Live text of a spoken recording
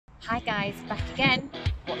Hi guys, back again.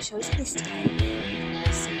 What show is it this time?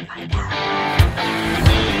 Let's soon find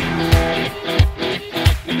out.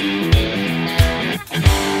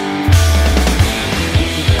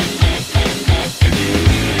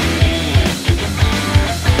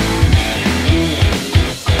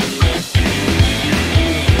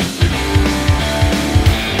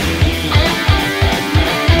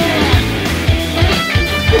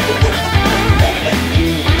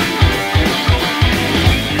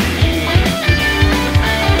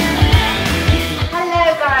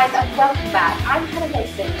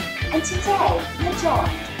 And today we're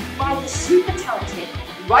joined by the super talented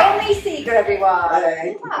Seager, everyone.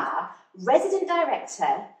 Hey. You are resident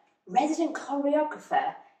director, resident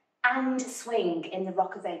choreographer, and swing in the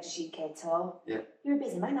Rock of Ages UK tour. Yeah. You're a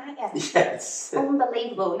busy man, aren't you? Yes.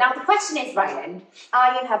 Unbelievable. Now the question is, Ryan,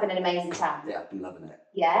 are you having an amazing time? Yeah, I've been loving it.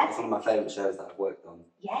 Yeah? It's one of my favourite shows that I've worked on.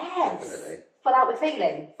 Yes. Definitely. Full out with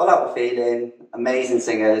feeling. Full out with feeling, amazing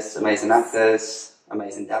singers, amazing actors,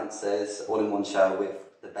 amazing dancers, all in one show with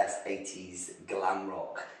the best 80s glam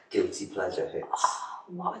rock guilty pleasure hits. Oh,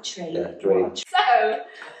 what a treat. Yeah, dream. So,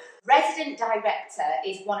 resident director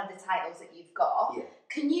is one of the titles that you've got. Yeah.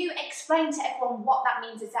 Can you explain to everyone what that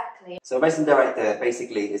means exactly? So resident director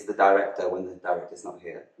basically is the director when the director's not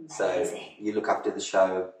here. Amazing. So you look after the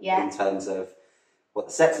show Yeah. in terms of what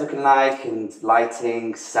the set's looking like and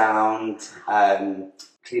lighting, sound,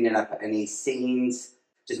 cleaning up any scenes,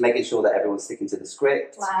 just making sure that everyone's sticking to the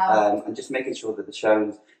script. Wow. And just making sure that the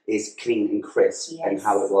show is clean and crisp and Yes.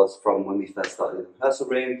 how it was from when we first started in the rehearsal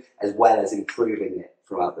room, as well as improving it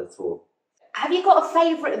throughout the tour. Have you got a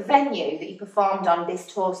favourite venue that you performed on this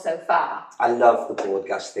tour so far? I love the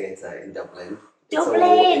Broadcast Theatre in Dublin.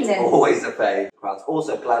 Dublin! It's always a fave. Crowds.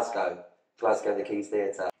 Also Glasgow, the King's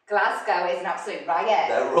Theatre. Glasgow is an absolute riot.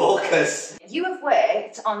 They're raucous. You have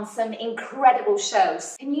worked on some incredible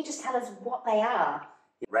shows. Can you just tell us what they are?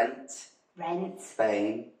 Rent, Rent,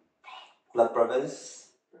 Spain, Blood Brothers,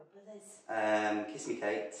 Brothers. Kiss Me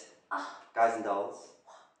Kate, Oh. Guys and Dolls,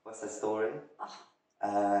 West Side Story,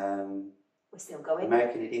 We're still going.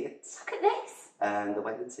 American Idiots, Look at this. The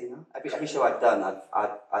Wedding Singer. Every show I've done,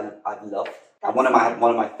 I've loved. And one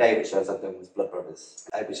of my favourite shows I've done was Blood Brothers.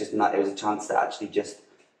 It was just it was a chance to actually just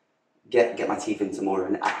get my teeth into more of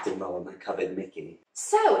an acting role, and I covered Mickey.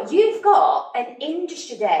 So, you've got an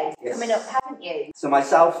industry day Yes. coming up, haven't you? So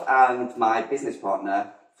myself and my business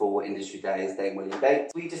partner for Industry Days, Dame William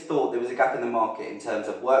Bates, we just thought there was a gap in the market in terms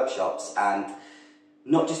of workshops, and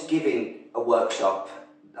not just giving a workshop,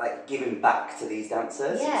 like giving back to these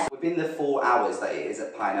dancers. Yeah. Within the 4 hours that it is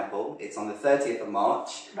at Pineapple, it's on the 30th of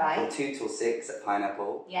March, Right. from 2 till 6 at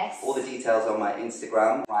Pineapple. Yes. All the details on my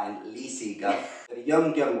Instagram, Ryan Lee Seager. For the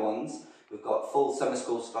young ones, we've got full summer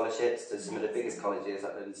school scholarships to some of the biggest colleges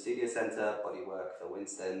like the Studio Centre, Bodywork, the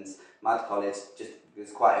Winstons, Mad College. Just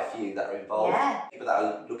there's quite a few that are involved. Yeah. People that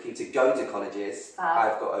are looking to go to colleges, Wow.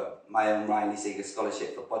 I've got my own Ryan Lee Seager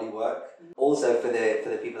scholarship for Bodywork. Also for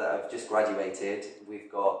the people that have just graduated, we've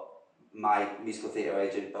got my musical theatre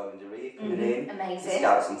agent Bowen DeRee coming in. Amazing. To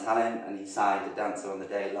scout some talent, and he signed a dancer on the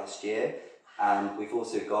day last year. And we've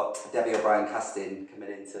also got Debbie O'Brien casting coming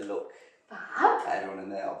in to look Fab. at everyone in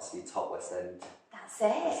there, obviously top West End That's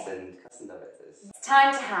it. casting directors. It's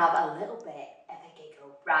time to have a little bit of a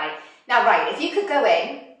giggle. Right. Now, right, if you could go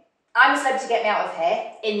in, I'm a Celebrity Get Me Out of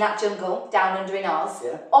Here, in that jungle, down under in Oz,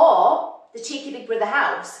 Yeah. or the cheeky Big Brother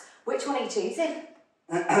house, which one are you choosing?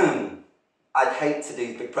 I'd hate to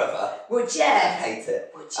do Big Brother. Would you? I'd hate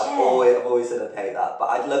it. Would I've you? always said I'd hate that, but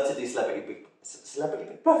I'd love to do Celebrity Big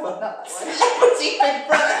Brother. Not that one. Celebrity Big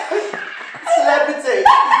Brother. Celebrity.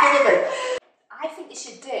 You kidding me? I think you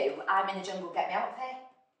should do I'm in the Jungle, Get Me Out of Here,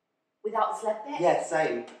 without the celeb bit. Yeah,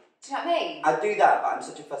 same. Do you know what I mean? I'd do that, but I'm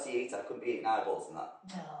such a fussy eater. I couldn't be eating eyeballs and that.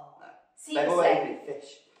 No. No. Seriously. Maybe I won't eat fish.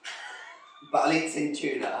 But I'll eat tin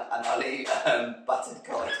tuna and I'll eat buttered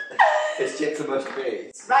cod, fish chips and mushed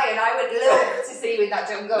peas. Ryan, I would love to see you in that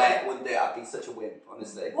jungle. Mate, wouldn't do it. I'd be such a wimp,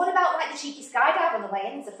 honestly. What about like the cheeky skydive on the way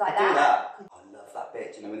in and stuff like I'd do that? that. I love that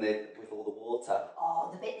bit, you know, when they with all the water. Oh,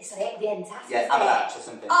 the bit that's like the fantastic. Yeah, avalanche or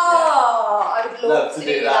something. Oh, I would love Love to to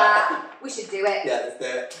do do that. We should do it. Yeah, let's do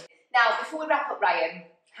it. Now, before we wrap up, Ryan,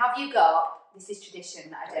 have you got, this is tradition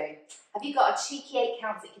that I do, have you got a cheeky 8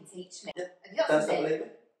 counts that you can teach me? Yeah. Have you got Don't something? believe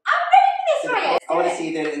it. I'm ready for this, Ryan. I want to see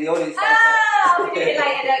you do it in the audience. Ah, we'll do it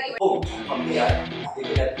later, don't you? Oh, from here,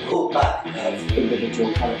 you're going to pull back.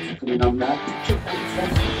 Individual character coming on there.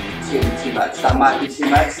 Too much. That might be too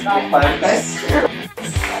much. Focus.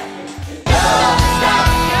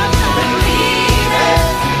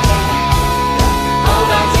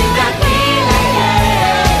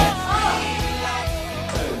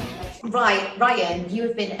 Right, Ryan, you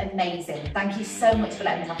have been amazing. Thank you so much for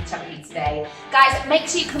letting me have a chat with you today. Guys, make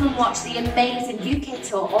sure you come and watch the amazing UK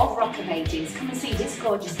tour of Rock of Ages. Come and see this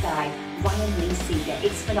gorgeous guy, Ryan Lee Seager.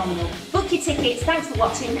 It's phenomenal. Book your tickets. Thanks for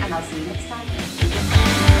watching, and I'll see you next time.